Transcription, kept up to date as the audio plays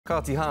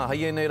Kātiha,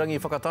 hei nei rangi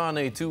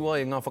whakatānei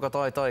tūai ngā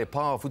whakataetae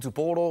pā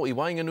whutupōro i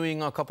wainganui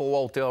ngā kapa o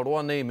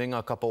Aotearoa nei me ngā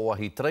kapa o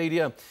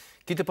Ahitereiria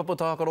ki te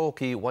papatākaro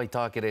ki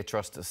Waitakere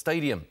Trust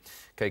Stadium.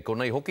 Kei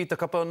konei hoki te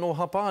kapa no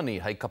Hapani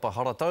hei kapa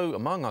haratau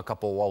mā ngā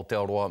kapa o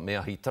Aotearoa me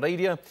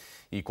Ahitereiria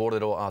i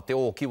kōrero a te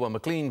Okiwa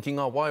McLean ki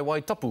ngā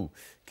waiwai tapu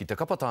ki te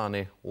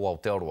kapatāne o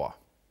Aotearoa.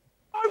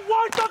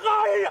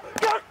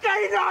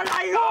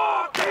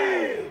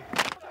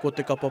 Ko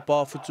te kapa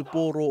pā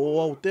whutupōro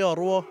o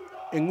Aotearoa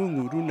e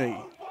ngunguru nei.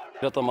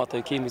 Rata mātou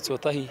kēmi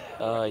tuatahi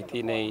i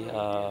tēnei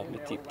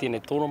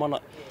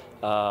tōnamana.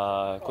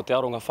 Ko te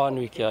aronga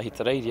whānui ki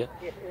Ahitereiria,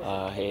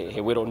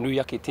 he wero nui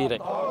ake tērei.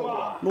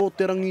 Nō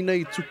te rangi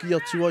nei tuki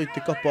atu ai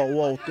te kapa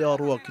o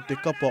Aotearoa ki te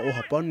kapa o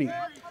Hapani.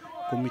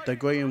 Ko Mita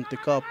Graham te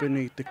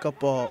kāpene i te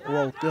kapa o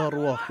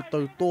Aotearoa he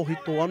tau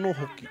tōhito anō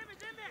hoki.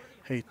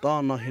 Hei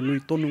tāna he nui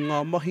tonu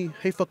ngā mahi,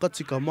 hei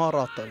whakatika mā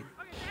rātau.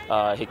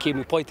 He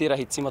kēmu pai tērā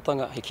he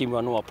timatanga, he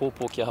kēmu anō a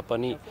pōpō ki a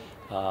Hapani.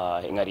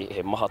 Engari he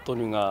maha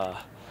tonu ngā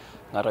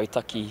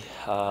rautaki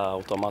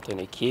o tō mātou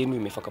nei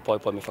kēmu me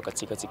whakapaipai me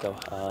whakatika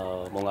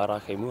mō ngā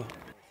rākei mua.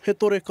 He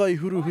tore kai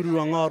huruhuru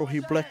a ngā rohi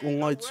Black o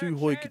ngai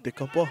tūhoi ki te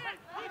kapa.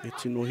 E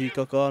tino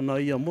hikaka ana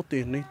ia mo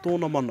tēnei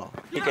tōna mana.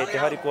 Kei te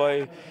hariko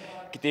ai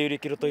ki te uri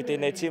ki roto i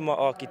tēnei tima,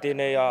 ki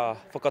tēnei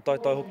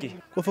whakataitai hoki.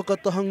 Ko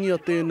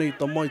whakatahangia tēnei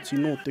tamaiti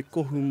no te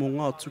kohu mō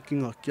ngā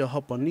tukinga kia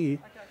Hapani,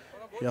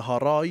 ia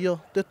harā ia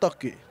te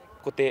take.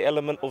 Ko te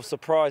element of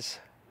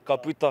surprise ka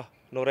puta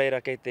no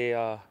reira kei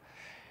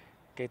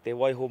te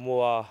waiho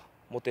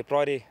mo te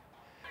praere.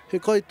 He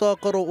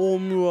kaitākaro o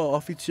mua a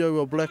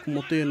whitiaua Black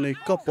mo tēnei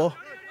kapa,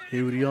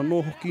 he uri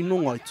anō hoki no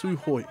ngai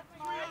tūhoi.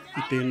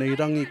 I tēnei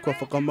rangi kua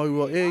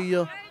whakamaua e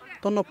ia,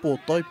 tana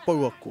pōtai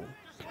pauako.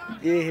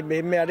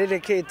 Me mea rere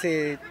ke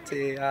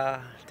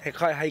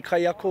hei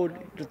kai ako,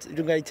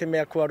 runga i te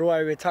mea kua roa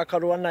e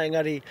tākaro ana,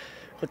 engari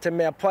ko te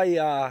mea pai,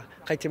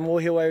 kai te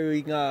mōheo au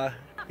i ngā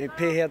e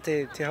pēhea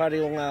te hare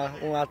o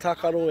ngā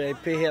tākaro, e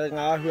pēhea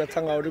ngā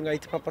ahuatanga o runga i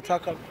te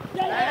papatākaro.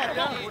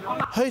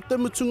 Hei te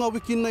mutunga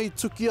wiki nei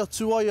tuki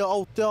atu ai a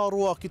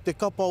Aotearoa ki te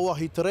kapa o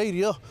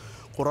Ahitereiria,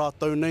 ko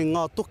rātau nei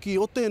ngā toki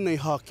o tēnei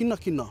hā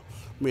kinakina,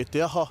 me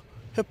te aha,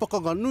 he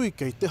pakanga nui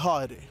kei te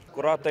haere.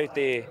 Ko rātau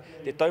te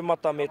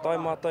taumata me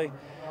taumātai,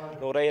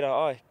 no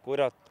reira ai,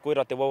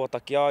 koira te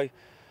wawataki ai,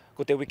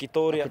 ko te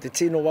Wikitoria. Ko te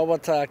tino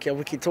wawata kia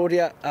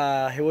Wikitoria,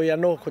 he oi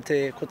anō, ko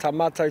tā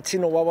mātou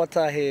tino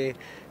wawata he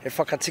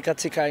whakatika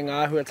i ngā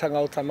ahuatanga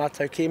o tā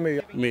mātou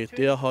kēmu. Me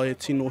te aha e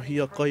tino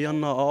hiakai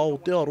ana a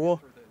Aotearoa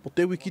o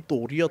te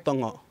Wikitoria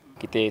tanga.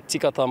 Ki te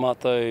tika tā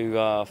mātou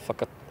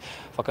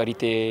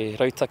whakarite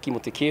rautaki mo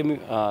te kēmu,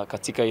 ka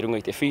tika i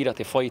runga i te whira,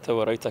 te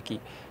whaitaua rautaki,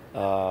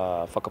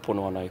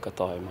 whakapono ana i ka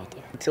tae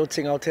mātou. Te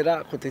otinga o te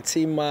rā, ko te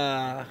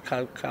tīma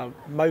ka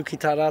mau ki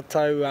tā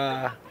rātau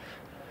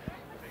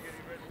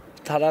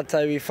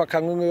i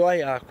whakangungu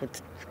ai, ko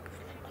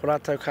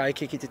rātau ka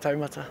eke ki te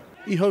taumata.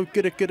 I hau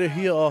kerekere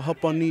hia a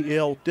Hapani e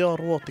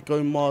Aotearoa te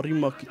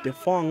kaumārima ki te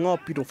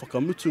whāngāpiro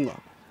whakamutunga.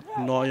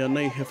 Nāia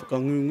nei he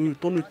whakangungu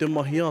tonu te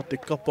mahi a te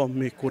kapa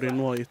me kore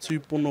noa e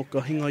tūpono ka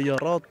hinga i a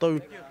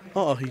rātau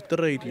a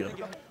Ahitereiria.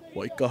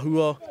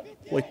 Waikahua,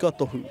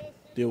 waikatohu.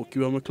 Te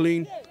Okiwa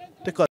McLean,